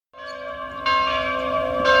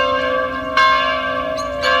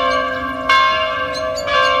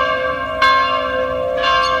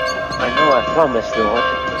promise, Lord,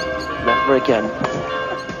 never again.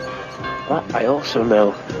 But I also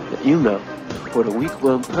know that you know what a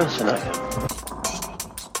weak-willed person I am.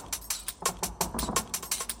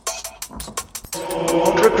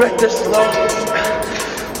 Don't regret this, Lord.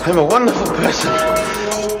 I'm a wonderful person.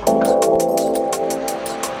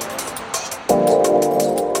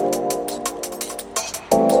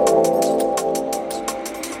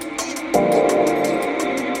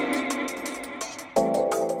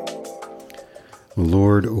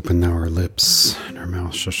 Lord, open thou our lips, and our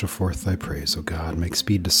mouth shall show forth thy praise. O God, make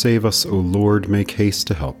speed to save us. O Lord, make haste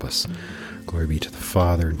to help us. Glory be to the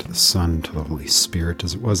Father, and to the Son, and to the Holy Spirit,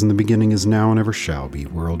 as it was in the beginning, is now, and ever shall be,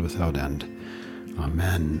 world without end.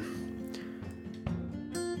 Amen.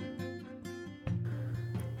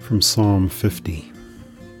 From Psalm 50.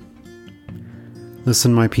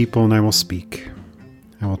 Listen, my people, and I will speak.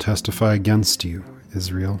 I will testify against you,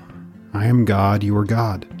 Israel. I am God, you are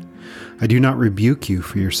God. I do not rebuke you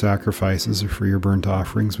for your sacrifices or for your burnt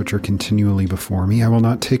offerings, which are continually before me. I will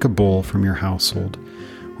not take a bull from your household,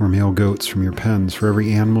 or male goats from your pens, for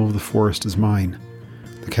every animal of the forest is mine,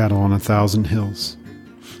 the cattle on 1,000 hills.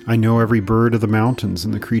 I know every bird of the mountains,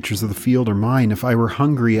 and the creatures of the field are mine. If I were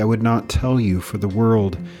hungry, I would not tell you, for the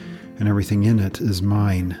world and everything in it is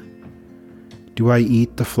mine. Do I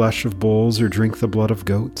eat the flesh of bulls or drink the blood of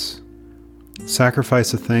goats?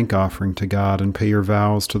 Sacrifice a thank offering to God and pay your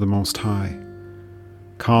vows to the Most High.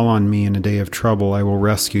 Call on me in a day of trouble. I will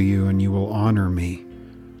rescue you, and you will honor me.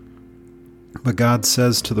 But God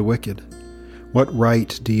says to the wicked, what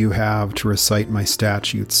right do you have to recite my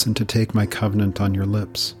statutes and to take my covenant on your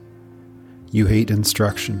lips? You hate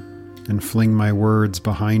instruction and fling my words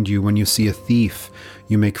behind you. When you see a thief,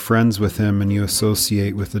 you make friends with him and you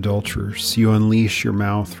associate with adulterers. You unleash your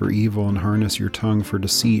mouth for evil and harness your tongue for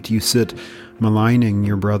deceit. You sit maligning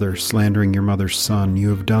your brother, slandering your mother's son. You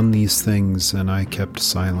have done these things, and I kept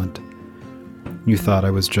silent. You thought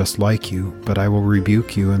I was just like you, but I will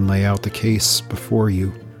rebuke you and lay out the case before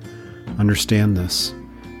you. Understand this,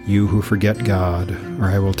 you who forget God, or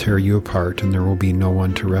I will tear you apart, and there will be no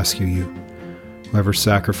one to rescue you. Whoever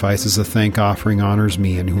sacrifices a thank offering honors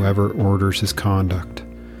me, and whoever orders his conduct,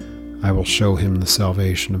 I will show him the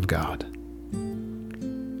salvation of God.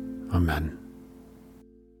 Amen.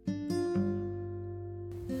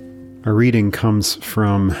 Our reading comes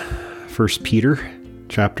from 1 Peter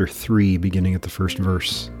chapter 3, beginning at the first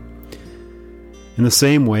verse. In the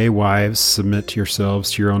same way, wives, submit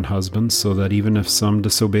yourselves to your own husbands, so that even if some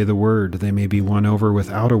disobey the word, they may be won over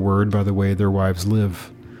without a word by the way their wives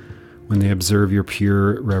live, when they observe your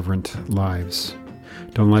pure, reverent lives.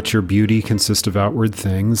 Don't let your beauty consist of outward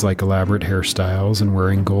things like elaborate hairstyles and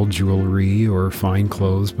wearing gold jewelry or fine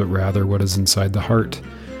clothes, but rather what is inside the heart,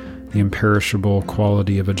 the imperishable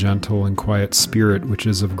quality of a gentle and quiet spirit, which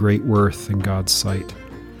is of great worth in God's sight.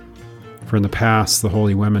 For in the past, the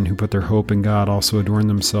holy women who put their hope in God also adorned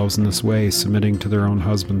themselves in this way, submitting to their own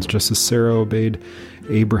husbands, just as Sarah obeyed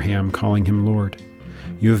Abraham, calling him Lord.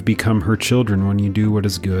 You have become her children when you do what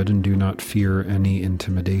is good and do not fear any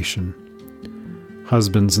intimidation.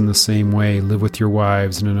 Husbands, in the same way, live with your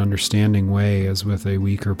wives in an understanding way as with a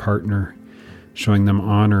weaker partner, showing them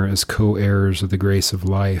honor as co-heirs of the grace of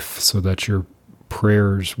life, so that your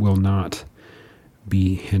prayers will not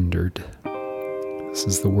be hindered. This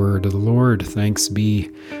is the word of the Lord. Thanks be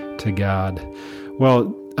to God.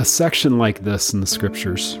 Well, a section like this in the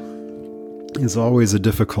scriptures is always a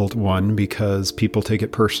difficult one because people take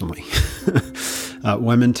it personally.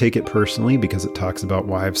 Women take it personally because it talks about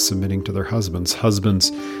wives submitting to their husbands.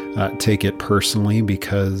 Husbands take it personally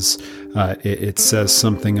because it says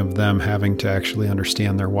something of them having to actually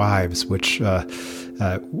understand their wives, which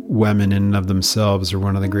women in and of themselves are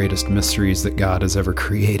one of the greatest mysteries that God has ever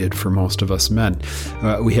created for most of us men.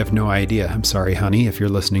 We have no idea. I'm sorry, honey, if you're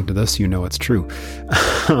listening to this, you know it's true.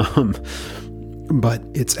 But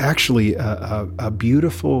it's actually a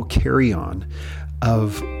beautiful carry-on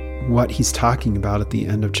of what he's talking about at the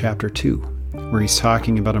end of chapter 2, where he's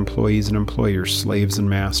talking about employees and employers, slaves and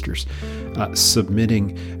masters,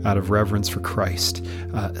 submitting out of reverence for Christ,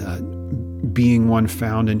 being one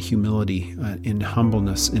found in humility, in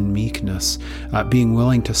humbleness, in meekness, being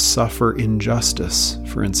willing to suffer injustice,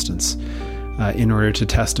 for instance, in order to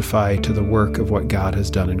testify to the work of what God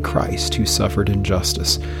has done in Christ, who suffered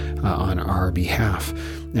injustice on our behalf.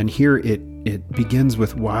 And here it begins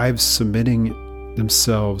with wives submitting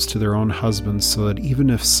themselves to their own husbands, so that even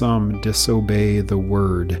if some disobey the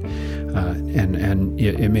word, and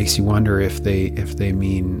it makes you wonder if they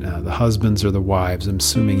mean the husbands or the wives. I'm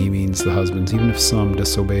assuming he means the husbands. Even if some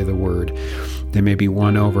disobey the word, they may be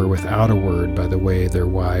won over without a word by the way their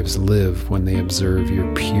wives live when they observe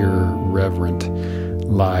your pure, reverent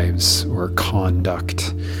lives or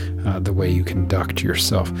conduct, the way you conduct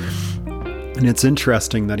yourself. And it's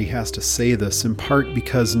interesting that he has to say this, in part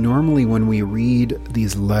because normally when we read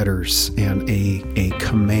these letters and a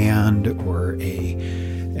command or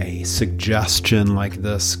a suggestion like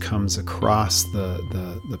this comes across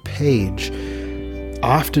the page,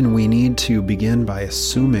 often we need to begin by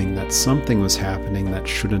assuming that something was happening that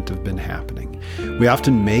shouldn't have been happening. We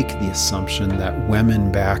often make the assumption that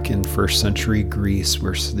women back in first century Greece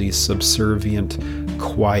were these subservient,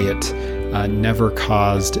 quiet, never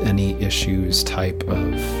caused any issues type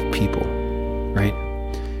of people, right?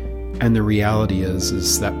 And the reality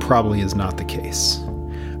is that probably is not the case.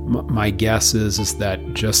 My guess is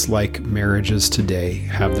that just like marriages today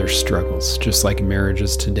have their struggles, just like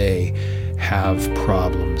marriages today have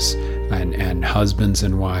problems, and husbands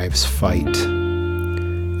and wives fight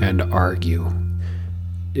and argue,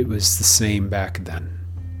 it was the same back then.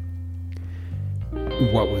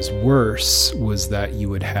 What was worse was that you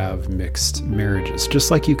would have mixed marriages,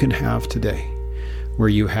 just like you can have today, where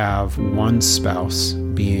you have one spouse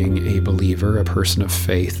being a believer, a person of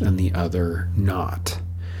faith, and the other not.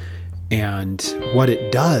 And what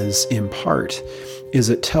it does, in part, is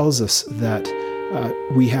it tells us that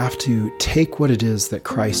we have to take what it is that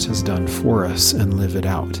Christ has done for us and live it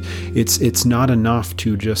out. It's not enough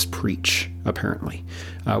to just preach, apparently,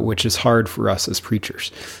 which is hard for us as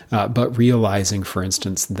preachers. But realizing, for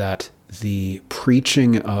instance, that the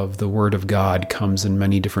preaching of the Word of God comes in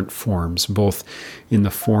many different forms, both in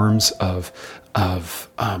the forms of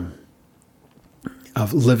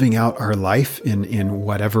living out our life in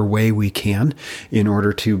whatever way we can in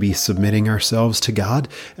order to be submitting ourselves to God,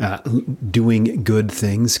 doing good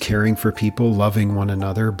things, caring for people, loving one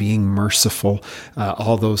another, being merciful,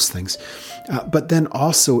 all those things. But then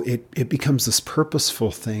also it becomes this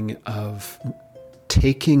purposeful thing of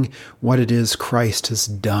taking what it is Christ has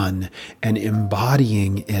done and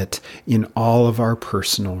embodying it in all of our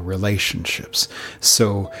personal relationships.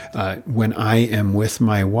 So when I am with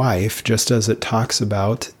my wife, just as it talks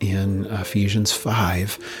about in Ephesians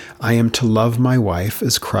 5, I am to love my wife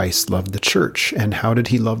as Christ loved the church. And how did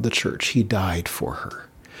he love the church? He died for her.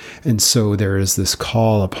 And so there is this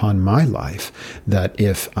call upon my life that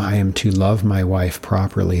if I am to love my wife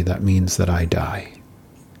properly, that means that I die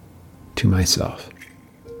to myself.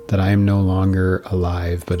 That I am no longer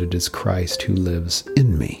alive, but it is Christ who lives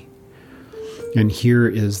in me. And here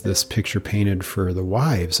is this picture painted for the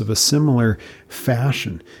wives of a similar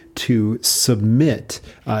fashion to submit.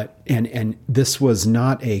 And this was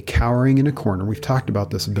not a cowering in a corner. We've talked about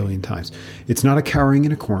this a billion times. It's not a cowering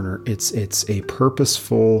in a corner. It's a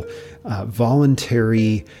purposeful,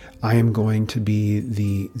 voluntary, I am going to be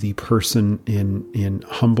the person in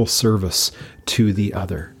humble service to the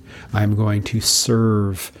other. I'm going to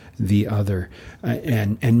serve the other.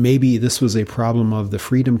 And maybe this was a problem of the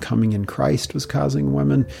freedom coming in Christ was causing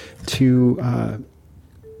women to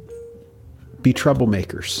be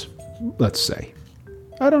troublemakers, let's say.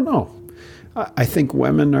 I don't know. I think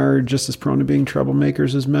women are just as prone to being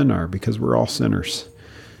troublemakers as men are, because we're all sinners.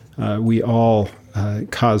 We all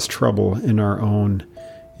cause trouble in our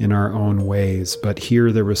own ways. But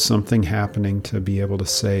here there was something happening to be able to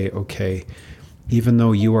say, okay, even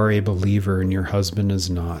though you are a believer and your husband is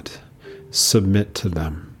not, submit to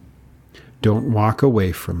them. Don't walk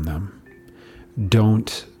away from them.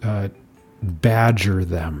 Don't badger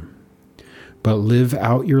them. But live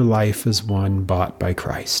out your life as one bought by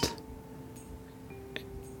Christ.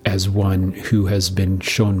 As one who has been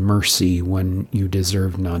shown mercy when you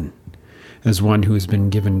deserve none. As one who has been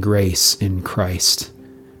given grace in Christ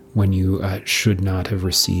when you should not have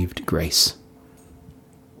received grace.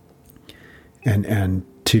 And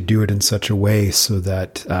to do it in such a way so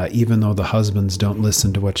that even though the husbands don't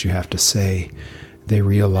listen to what you have to say, they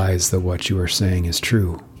realize that what you are saying is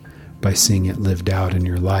true by seeing it lived out in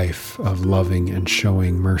your life of loving and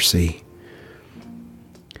showing mercy.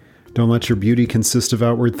 Don't let your beauty consist of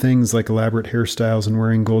outward things like elaborate hairstyles and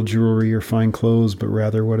wearing gold jewelry or fine clothes, but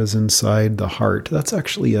rather what is inside the heart. That's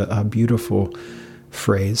actually a beautiful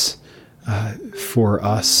phrase for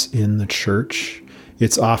us in the church.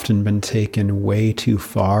 It's often been taken way too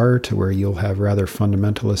far to where you'll have rather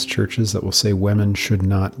fundamentalist churches that will say women should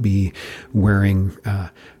not be wearing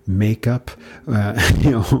makeup,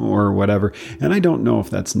 or whatever. And I don't know if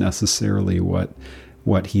that's necessarily what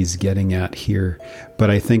what he's getting at here. But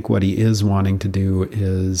I think what he is wanting to do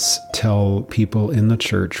is tell people in the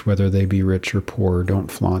church, whether they be rich or poor,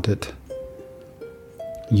 don't flaunt it.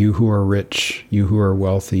 You who are rich, you who are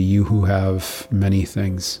wealthy, you who have many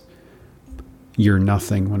things, you're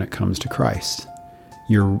nothing when it comes to Christ.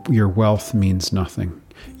 Your wealth means nothing.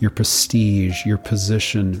 Your prestige, your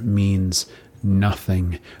position means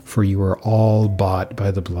nothing, for you are all bought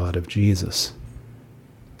by the blood of Jesus.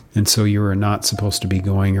 And so you are not supposed to be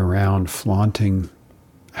going around flaunting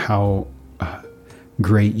how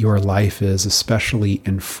great your life is, especially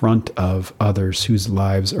in front of others whose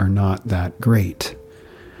lives are not that great,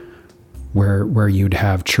 where you'd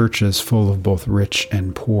have churches full of both rich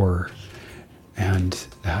and poor, and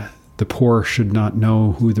the poor should not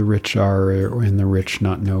know who the rich are, and the rich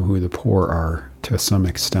not know who the poor are to some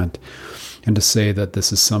extent. And to say that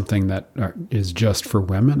this is something that is just for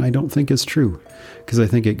women, I don't think is true, because I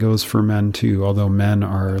think it goes for men too. Although men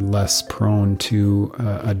are less prone to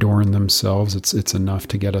adorn themselves, it's enough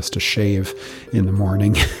to get us to shave in the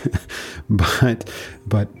morning.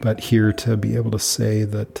 but here to be able to say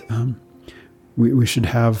that we should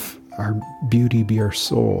have our beauty be our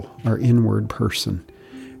soul, our inward person.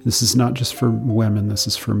 This is not just for women, this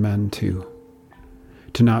is for men too.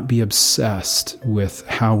 To not be obsessed with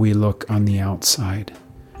how we look on the outside,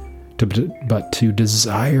 but to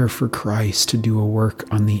desire for Christ to do a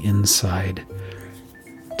work on the inside,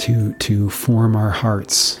 to form our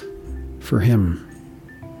hearts for Him.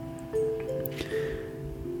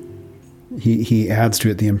 He adds to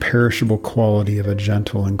it the imperishable quality of a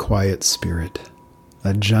gentle and quiet spirit.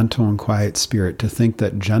 A gentle and quiet spirit. To think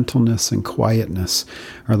that gentleness and quietness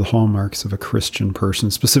are the hallmarks of a Christian person,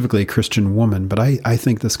 specifically a Christian woman, but I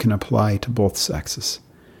think this can apply to both sexes.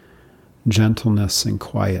 Gentleness and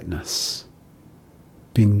quietness.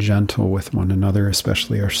 Being gentle with one another,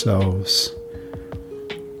 especially ourselves.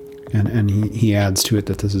 And he adds to it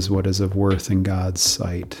that this is what is of worth in God's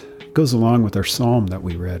sight. It goes along with our psalm that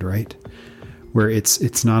we read, right? Where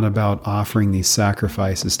it's not about offering these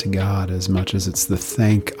sacrifices to God as much as it's the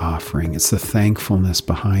thank offering. It's the thankfulness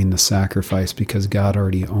behind the sacrifice, because God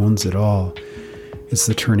already owns it all. It's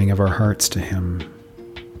the turning of our hearts to Him.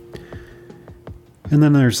 And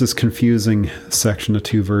then there's this confusing section of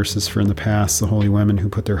 2 verses. For in the past, the holy women who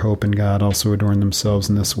put their hope in God also adorned themselves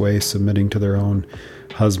in this way, submitting to their own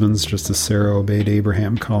husbands, just as Sarah obeyed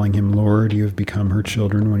Abraham, calling him Lord. You have become her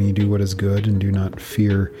children when you do what is good and do not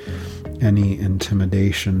fear any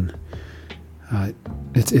intimidation.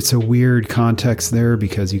 It's a weird context there,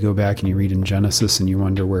 because you go back and you read in Genesis and you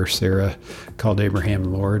wonder where Sarah called Abraham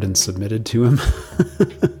Lord and submitted to him.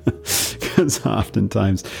 Because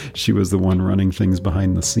oftentimes she was the one running things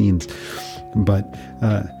behind the scenes. But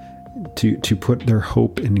to put their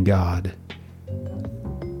hope in God,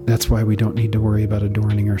 that's why we don't need to worry about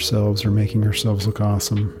adorning ourselves or making ourselves look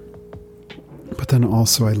awesome. But then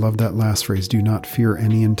also, I love that last phrase, do not fear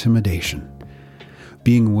any intimidation.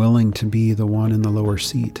 Being willing to be the one in the lower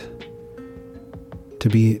seat. To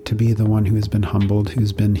be the one who has been humbled,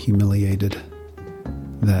 who's been humiliated.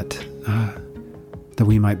 That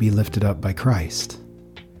we might be lifted up by Christ.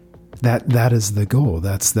 That is the goal.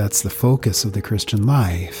 That's the focus of the Christian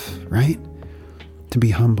life, right? To be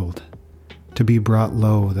humbled. To be brought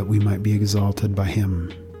low, that we might be exalted by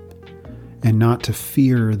Him. And not to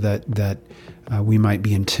fear that we might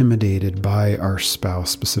be intimidated by our spouse,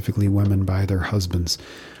 specifically women by their husbands,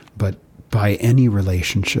 but by any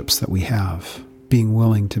relationships that we have, being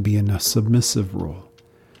willing to be in a submissive role,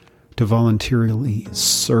 to voluntarily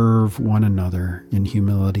serve one another in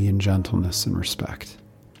humility and gentleness and respect.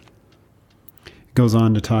 It goes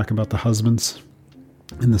on to talk about the husbands.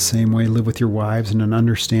 In the same way, live with your wives in an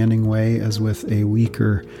understanding way as with a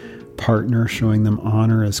weaker partner, showing them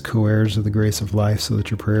honor as co-heirs of the grace of life, so that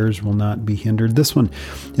your prayers will not be hindered. This one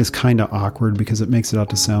is kind of awkward because it makes it out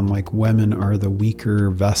to sound like women are the weaker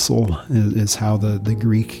vessel, is how the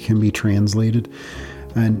Greek can be translated.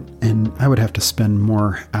 And I would have to spend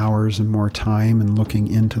more hours and more time in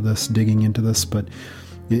looking into this, digging into this, but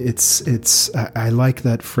I like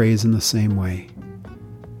that phrase in the same way.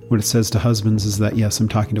 What it says to husbands is that, yes, I'm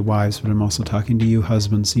talking to wives, but I'm also talking to you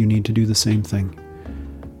husbands. You need to do the same thing.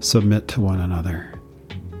 Submit to one another.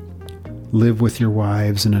 Live with your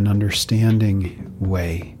wives in an understanding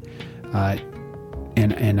way.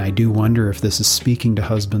 And I do wonder if this is speaking to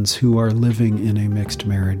husbands who are living in a mixed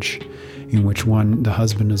marriage, in which the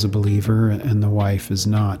husband is a believer and the wife is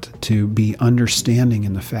not, to be understanding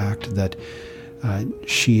in the fact that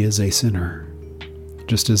she is a sinner,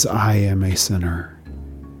 just as I am a sinner.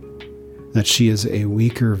 That she is a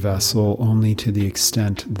weaker vessel only to the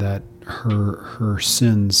extent that her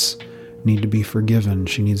sins need to be forgiven.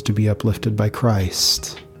 She needs to be uplifted by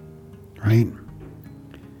Christ, right?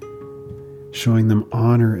 Showing them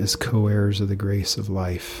honor as co-heirs of the grace of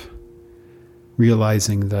life.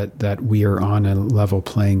 Realizing that we are on a level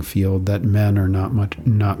playing field, that men are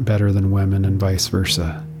not better than women and vice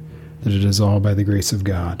versa. That it is all by the grace of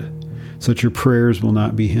God. So that your prayers will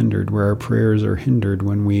not be hindered, where our prayers are hindered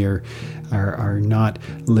when we are not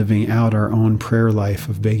living out our own prayer life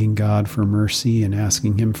of begging God for mercy and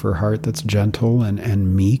asking Him for a heart that's gentle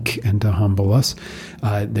and meek and to humble us.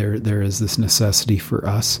 There is this necessity for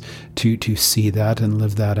us to see that and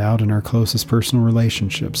live that out in our closest personal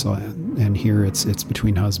relationships. And here it's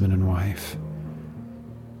between husband and wife.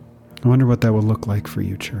 I wonder what that will look like for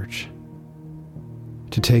you, church.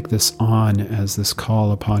 To take this on as this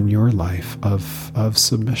call upon your life of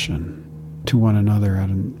submission to one another out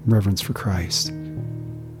of reverence for Christ.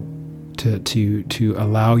 To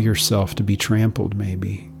allow yourself to be trampled,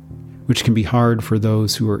 maybe, which can be hard for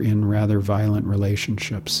those who are in rather violent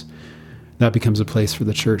relationships. That becomes a place for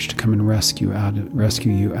the church to come and rescue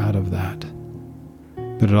you out of that.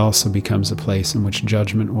 But it also becomes a place in which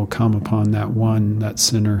judgment will come upon that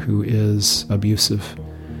sinner who is abusive,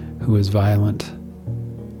 who is violent,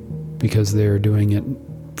 because they are doing it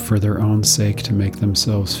for their own sake to make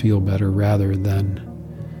themselves feel better rather than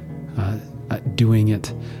doing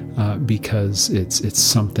it because it's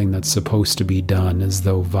something that's supposed to be done, as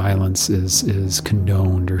though violence is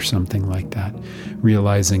condoned or something like that.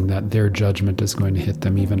 Realizing that their judgment is going to hit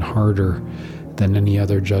them even harder than any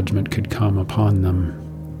other judgment could come upon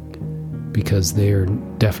them, because they are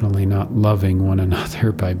definitely not loving one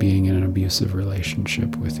another by being in an abusive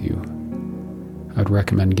relationship with you. I'd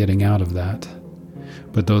recommend getting out of that.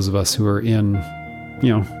 But those of us who are in,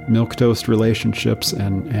 milquetoast relationships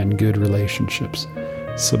and good relationships,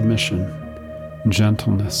 submission,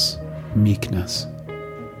 gentleness, meekness,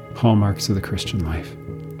 hallmarks of the Christian life.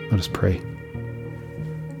 Let us pray.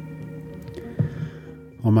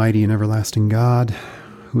 Almighty and everlasting God,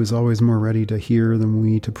 who is always more ready to hear than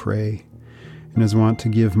we to pray, and is wont to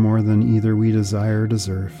give more than either we desire or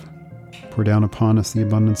deserve, pour down upon us the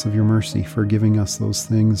abundance of your mercy, forgiving us those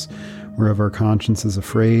things whereof our conscience is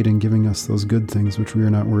afraid, and giving us those good things which we are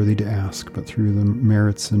not worthy to ask, but through the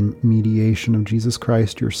merits and mediation of Jesus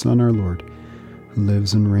Christ, your Son, our Lord, who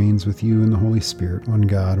lives and reigns with you in the Holy Spirit, one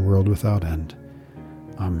God, world without end.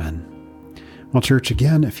 Amen. Well, church,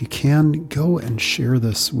 again, if you can, go and share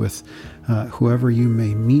this with whoever you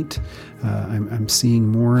may meet. I'm seeing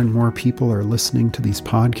more and more people are listening to these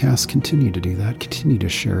podcasts. Continue to do that. Continue to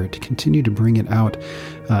share it. Continue to bring it out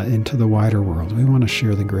into the wider world. We want to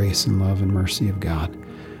share the grace and love and mercy of God,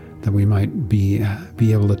 that we might be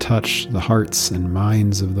able to touch the hearts and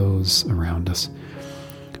minds of those around us.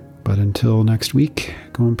 But until next week,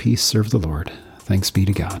 go in peace, serve the Lord. Thanks be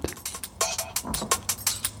to God.